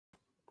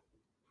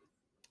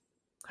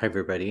Hi,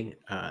 everybody.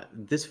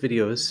 This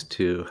video is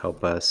to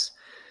help us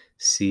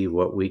see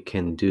what we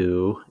can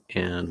do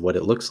and what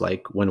it looks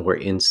like when we're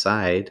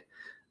inside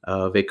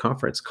of a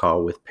conference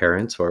call with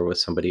parents or with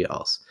somebody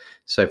else.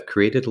 So I've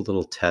created a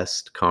little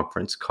test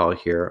conference call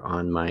here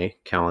on my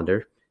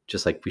calendar,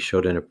 just like we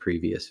showed in a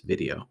previous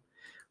video.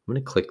 I'm going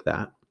to click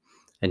that.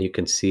 And you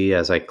can see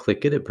as I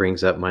click it, it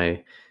brings up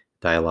my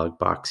dialog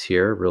box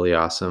here. Really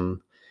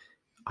awesome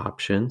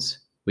options.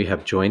 We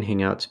have Join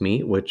Hangouts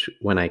Meet, which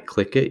when I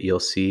click it, you'll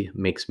see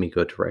makes me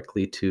go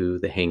directly to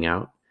the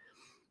Hangout.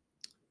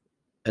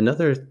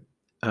 Another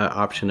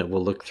option that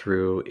we'll look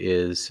through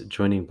is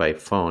joining by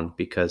phone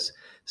because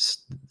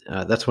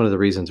that's one of the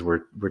reasons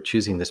we're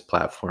choosing this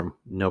platform.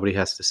 Nobody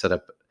has to set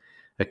up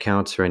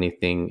accounts or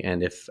anything,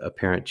 and if a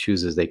parent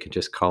chooses, they can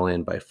just call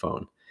in by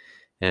phone,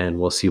 and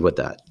we'll see what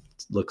that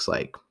looks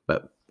like.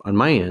 But on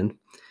my end,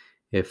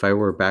 if I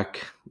were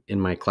back in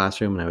my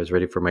classroom and I was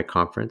ready for my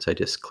conference, I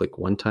just click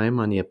one time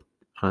on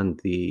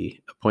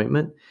the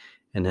appointment,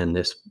 and then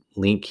this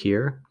link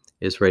here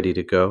is ready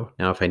to go.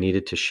 Now, if I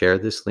needed to share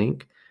this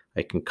link,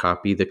 I can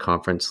copy the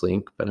conference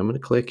link, but I'm going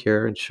to click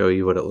here and show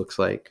you what it looks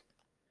like.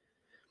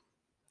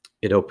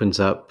 It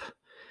opens up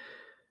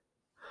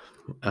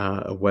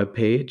a web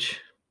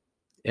page.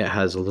 It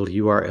has a little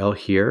URL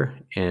here,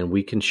 and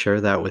we can share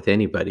that with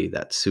anybody.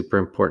 That's super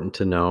important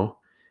to know.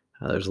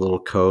 There's a little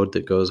code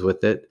that goes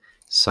with it.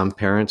 Some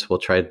parents will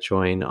try to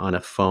join on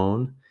a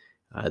phone.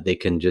 They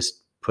can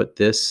just put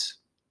this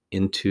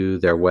into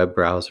their web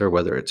browser,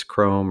 whether it's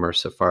Chrome or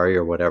Safari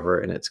or whatever,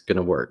 and it's going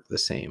to work the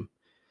same.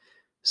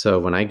 So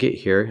when I get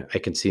here, I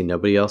can see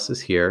nobody else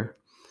is here.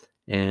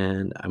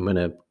 And when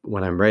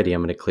I'm ready,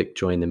 I'm going to click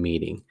join the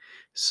meeting.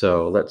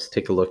 So let's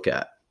take a look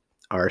at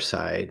our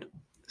side.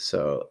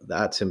 So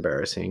that's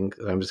embarrassing.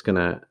 I'm just going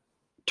to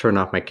turn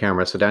off my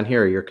camera. So down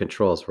here are your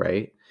controls,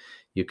 right?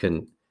 You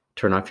can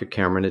turn off your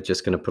camera and it's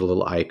just going to put a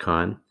little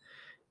icon.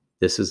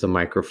 This is the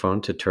microphone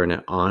to turn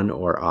it on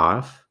or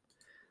off.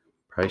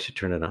 Probably should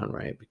turn it on,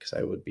 right? Because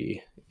I would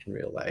be in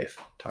real life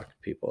talking to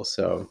people.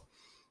 So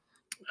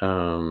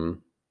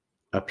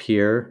up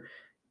here,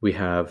 we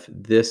have,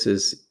 this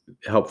is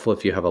helpful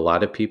if you have a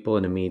lot of people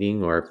in a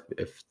meeting or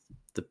if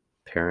the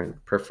parent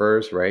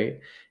prefers,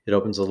 right? It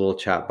opens a little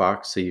chat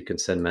box so you can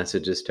send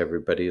messages to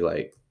everybody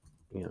like,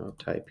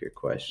 type your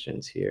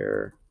questions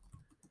here,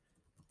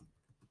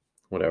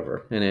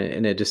 whatever.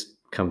 And it just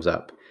comes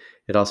up.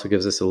 It also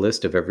gives us a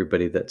list of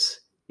everybody that's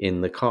in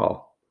the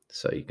call.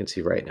 So you can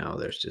see right now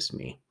there's just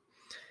me.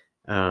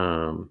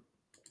 Other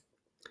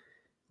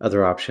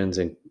options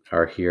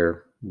are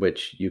here,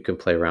 which you can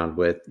play around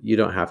with. You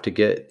don't have to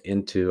get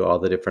into all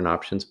the different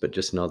options, but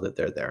just know that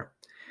they're there.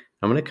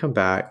 I'm going to come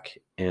back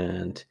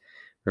and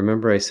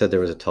remember I said there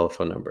was a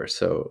telephone number.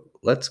 So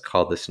let's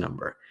call this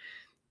number.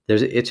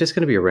 It's just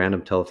going to be a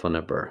random telephone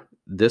number.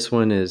 This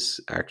one is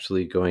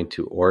actually going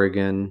to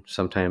Oregon.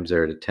 Sometimes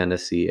they're to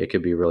Tennessee. It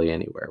could be really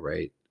anywhere,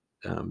 right?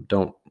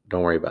 Don't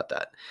worry about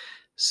that.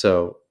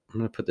 So I'm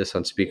going to put this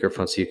on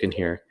speakerphone so you can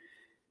hear.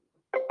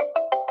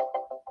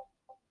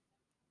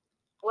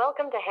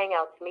 Welcome to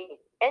Hangouts Meet.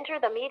 Enter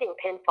the meeting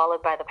pin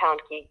followed by the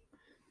pound key.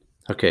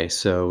 Okay,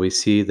 so we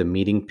see the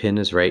meeting pin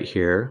is right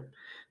here.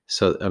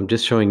 So I'm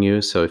just showing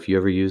you, so if you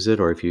ever use it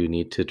or if you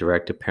need to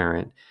direct a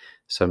parent.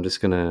 So I'm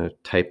just going to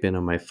type in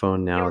on my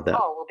phone now Your that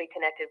call will be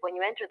connected when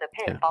you enter the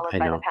pin followed by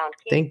the pound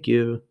key. Thank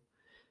you.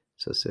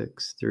 So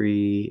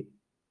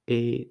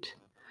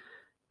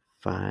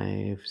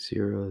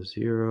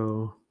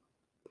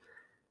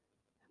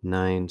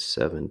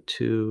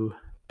 638-500-972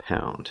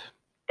 pound.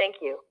 Thank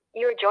you.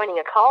 You're joining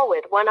a call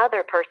with one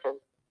other person.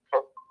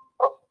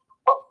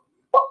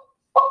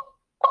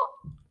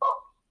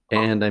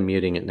 And I'm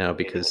muting it now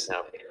because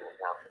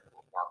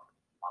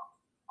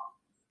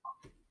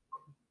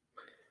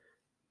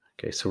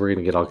okay, so we're going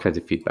to get all kinds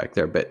of feedback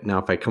there. But now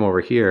if I come over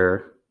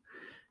here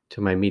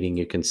to my meeting,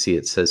 you can see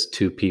it says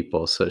 2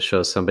 people. So it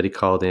shows somebody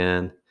called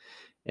in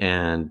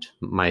and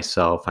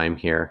myself, I'm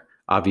here.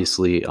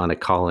 Obviously on a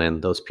call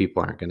in, those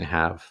people aren't going to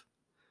have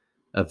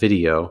a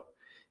video.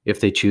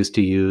 If they choose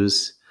to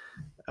use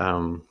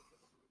a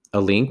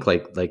link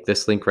like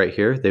this link right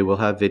here, they will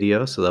have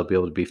video. So they'll be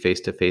able to be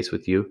face-to-face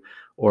with you.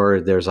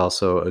 Or there's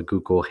also a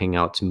Google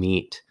Hangouts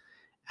Meet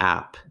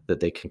app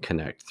that they can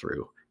connect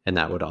through. And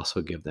that would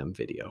also give them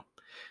video.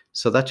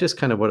 So that's just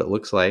kind of what it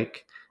looks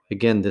like.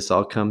 Again, this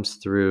all comes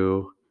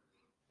through.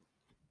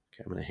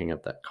 Okay, I'm going to hang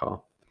up that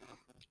call.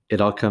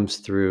 It all comes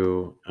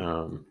through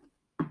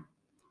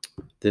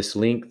this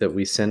link that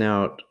we sent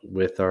out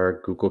with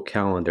our Google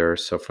Calendar.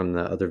 So from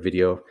the other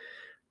video,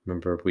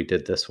 remember we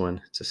did this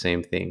one. It's the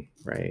same thing,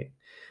 right?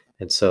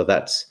 And so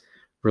that's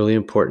really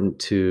important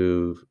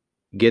to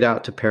get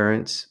out to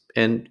parents.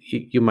 And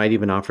you might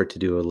even offer to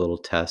do a little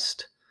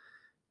test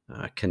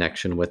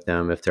connection with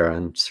them if they're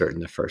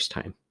uncertain the first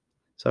time.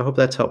 So I hope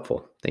that's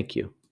helpful. Thank you.